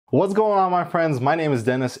What's going on, my friends? My name is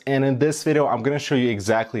Dennis, and in this video I'm going to show you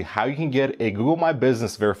exactly how you can get a Google My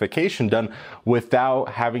Business verification done without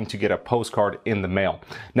having to get a postcard in the mail.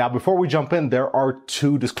 Now, before we jump in, there are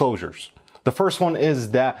two disclosures. The first one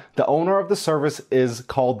is that the owner of the service is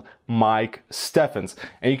called Mike Steffens,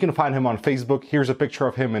 and you can find him on Facebook. Here's a picture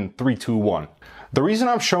of him in 3, 2, 1. The reason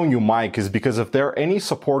I'm showing you Mike is because if there are any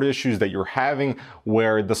support issues that you're having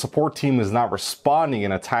where the support team is not responding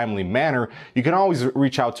in a timely manner, you can always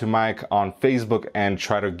reach out to Mike on Facebook and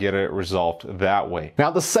try to get it resolved that way.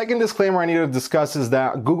 Now, the second disclaimer I need to discuss is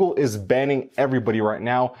that Google is banning everybody right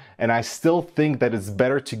now, and I still think that it's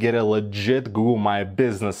better to get a legit Google My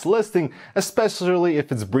Business listing, especially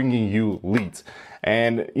if it's bringing you leads.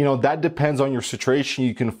 And that depends on your situation.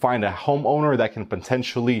 You can find a homeowner that can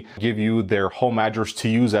potentially give you their home address to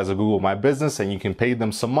use as a Google My Business, and you can pay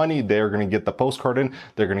them some money. They're going to get the postcard in.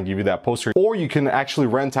 They're going to give you that postcard. Or you can actually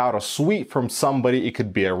rent out a suite from somebody. It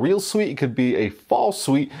could be a real suite. It could be a false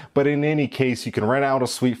suite. But in any case, you can rent out a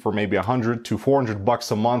suite for maybe $100 to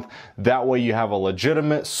 $400 a month. That way you have a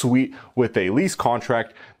legitimate suite with a lease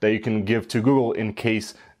contract that you can give to Google in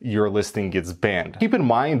case your listing gets banned. Keep in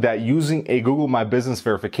mind that using a Google My Business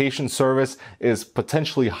verification service is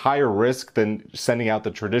potentially higher risk than sending out the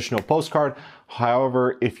traditional postcard.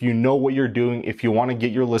 However, if you know what you're doing, if you want to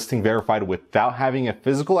get your listing verified without having a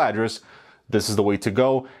physical address, this is the way to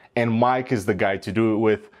go. And Mike is the guy to do it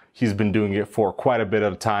with. He's been doing it for quite a bit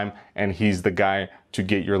of time, and he's the guy to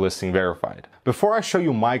get your listing verified. Before I show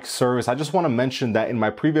you Mike's service, I just want to mention that in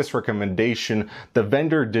my previous recommendation, the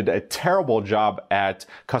vendor did a terrible job at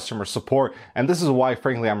customer support. And this is why,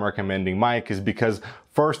 frankly, I'm recommending Mike, is because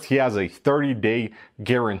first, he has a 30-day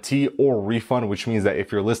guarantee or refund, which means that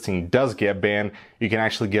if your listing does get banned, you can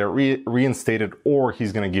actually get it reinstated, or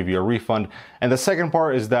he's going to give you a refund. And the second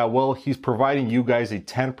part is that, well, he's providing you guys a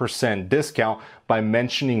 10% discount by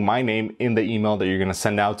mentioning my name in the email that you're going to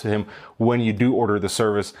send out to him when you do order the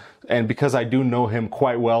service. And because I do know him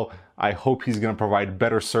quite well, I hope he's going to provide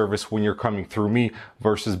better service when you're coming through me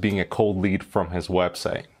versus being a cold lead from his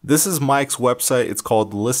website. This is Mike's website. It's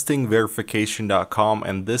called listingverification.com,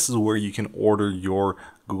 and this is where you can order your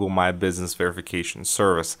Google My Business verification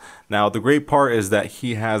service. Now, the great part is that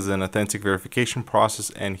he has an authentic verification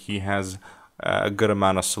process, and he has a good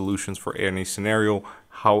amount of solutions for any scenario.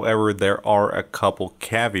 However, there are a couple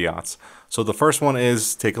caveats. So the first one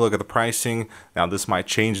is take a look at the pricing. Now, this might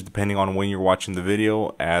change depending on when you're watching the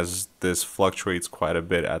video, as this fluctuates quite a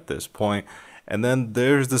bit at this point. And then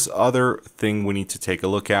there's this other thing we need to take a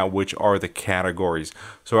look at, which are the categories.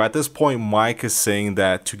 So at this point, Mike is saying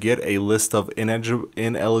that to get a list of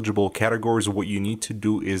ineligible categories, what you need to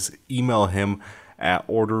do is email him at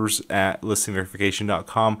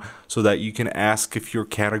orders@listingverification.com so that you can ask if your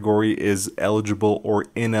category is eligible or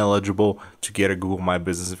ineligible to get a Google My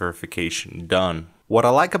Business verification done. What I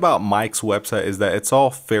like about Mike's website is that it's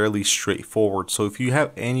all fairly straightforward. So if you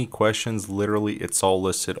have any questions, literally it's all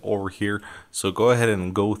listed over here. So go ahead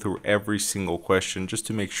and go through every single question just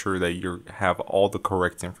to make sure that you have all the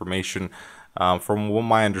correct information. From what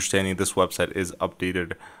my understanding, this website is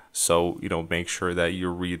updated. So, make sure that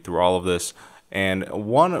you read through all of this. And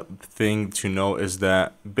one thing to know is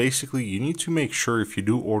that basically you need to make sure if you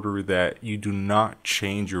do order that you do not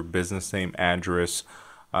change your business name, address,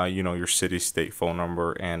 your city, state, phone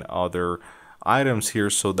number, and other items here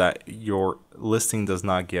so that your listing does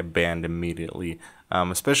not get banned immediately.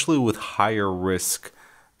 Especially with higher risk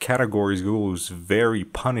categories, Google is very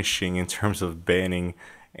punishing in terms of banning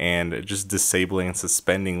and just disabling and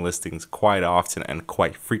suspending listings quite often and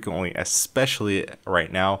quite frequently, especially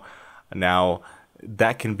right now. Now,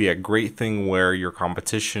 that can be a great thing where your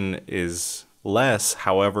competition is less.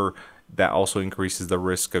 However, that also increases the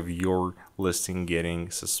risk of your listing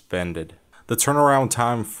getting suspended. The turnaround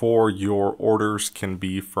time for your orders can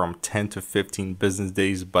be from 10 to 15 business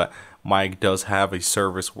days, but Mike does have a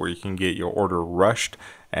service where you can get your order rushed,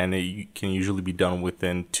 and it can usually be done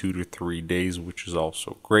within 2 to 3 days, which is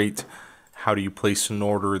also great. How do you place an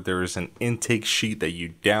order? There is an intake sheet that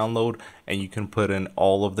you download, and you can put in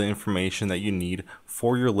all of the information that you need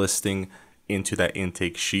for your listing into that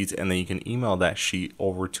intake sheet, and then you can email that sheet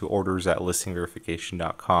over to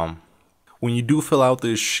orders@listingverification.com. When you do fill out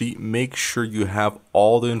this sheet, make sure you have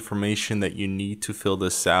all the information that you need to fill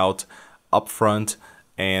this out upfront,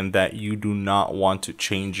 and that you do not want to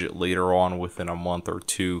change it later on within a month or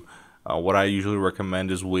two. What I usually recommend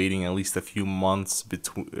is waiting at least a few months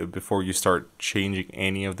before you start changing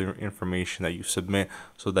any of the information that you submit,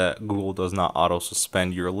 so that Google does not auto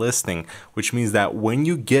suspend your listing, which means that when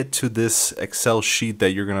you get to this Excel sheet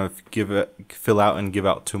that you're going to fill out and give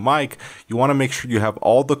out to Mike, you want to make sure you have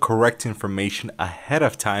all the correct information ahead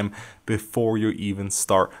of time before you even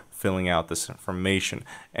start filling out this information,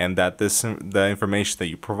 and that the information that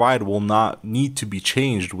you provide will not need to be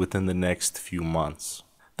changed within the next few months.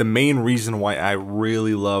 The main reason why I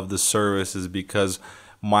really love the service is because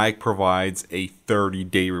Mike provides a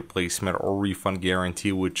 30-day replacement or refund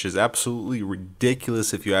guarantee, which is absolutely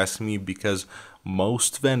ridiculous if you ask me, because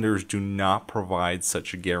most vendors do not provide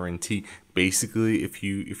such a guarantee. Basically, if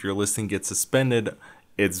your listing gets suspended,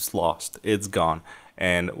 it's lost, it's gone.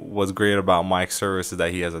 And what's great about Mike's service is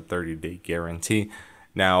that he has a 30-day guarantee.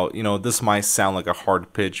 Now, this might sound like a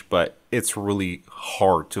hard pitch, but it's really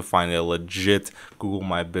hard to find a legit Google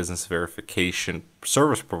My Business verification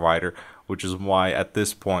service provider, which is why at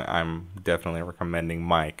this point I'm definitely recommending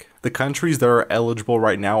Mike. The countries that are eligible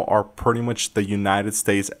right now are pretty much the United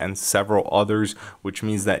States and several others, which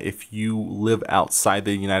means that if you live outside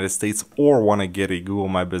the United States or want to get a Google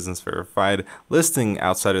My Business verified listing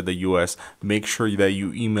outside of the US, make sure that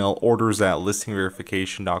you email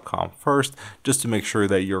orders@listingverification.com first, just to make sure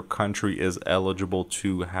that your country is eligible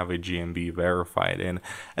to have a GMB verified in.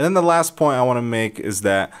 And then the last point I want to make is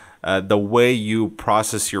that the way you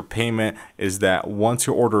process your payment is that once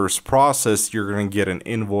your order is processed, you're going to get an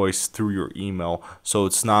invoice through your email. So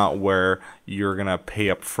it's not where you're going to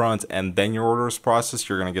pay up front and then your order is processed.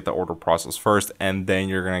 You're going to get the order processed first, and then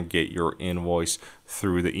you're going to get your invoice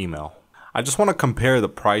through the email. I just want to compare the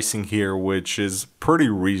pricing here, which is pretty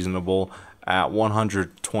reasonable at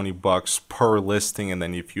 $120 per listing. And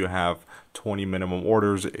then if you have 20 minimum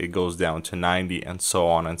orders, it goes down to 90, and so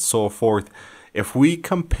on and so forth. If we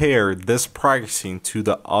compare this pricing to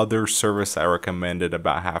the other service I recommended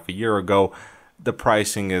about half a year ago, the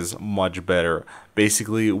pricing is much better.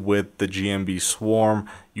 Basically, with the GMB Swarm,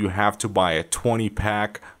 you have to buy a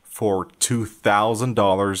 20-pack for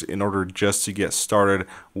 $2,000 in order just to get started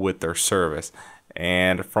with their service.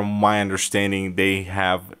 And from my understanding, they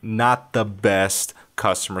have not the best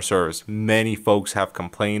customer service. Many folks have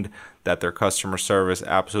complained that their customer service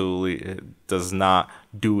absolutely does not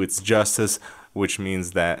do its justice, which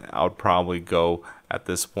means that I would probably go at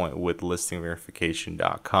this point with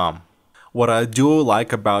listingverification.com. What I do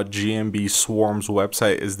like about GMB Swarm's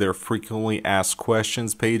website is their frequently asked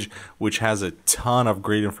questions page, which has a ton of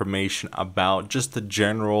great information about just the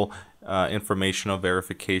general informational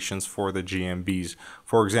verifications for the GMBs.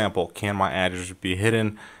 For example, can my address be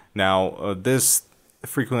hidden? Now, this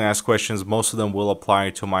frequently asked questions, most of them will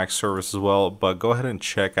apply to my service as well, but go ahead and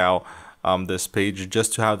check out this page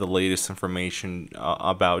just to have the latest information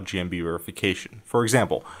about GMB verification. For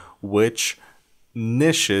example, which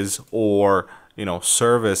niches or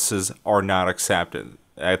services are not accepted.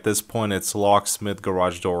 At this point, it's locksmith,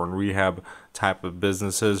 garage door, and rehab type of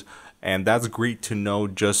businesses. And that's great to know,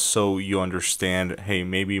 just so you understand, hey,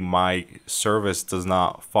 maybe my service does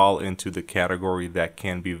not fall into the category that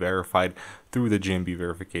can be verified through the GMB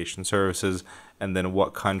verification services, and then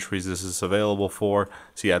what countries this is available for.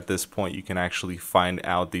 See, at this point, you can actually find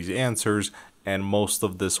out these answers, and most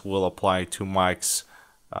of this will apply to Mike's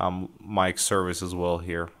service as well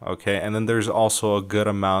here. Okay, and then there's also a good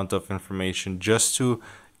amount of information just to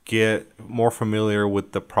get more familiar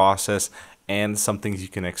with the process and some things you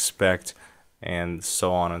can expect, and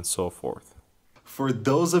so on and so forth. For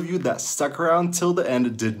those of you that stuck around till the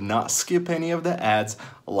end, did not skip any of the ads,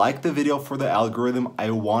 like the video for the algorithm,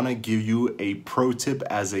 I want to give you a pro tip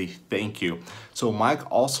as a thank you. So Mike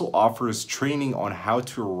also offers training on how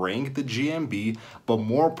to rank the GMB, but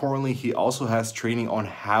more importantly, he also has training on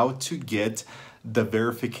how to get the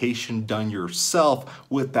verification done yourself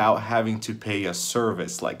without having to pay a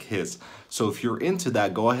service like his. So if you're into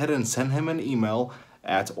that, go ahead and send him an email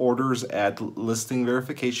at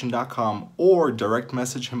orders@listingverification.com or direct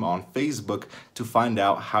message him on Facebook to find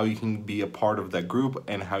out how you can be a part of that group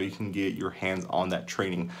and how you can get your hands on that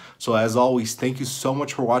training. So as always, thank you so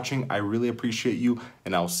much for watching. I really appreciate you,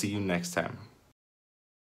 and I'll see you next time.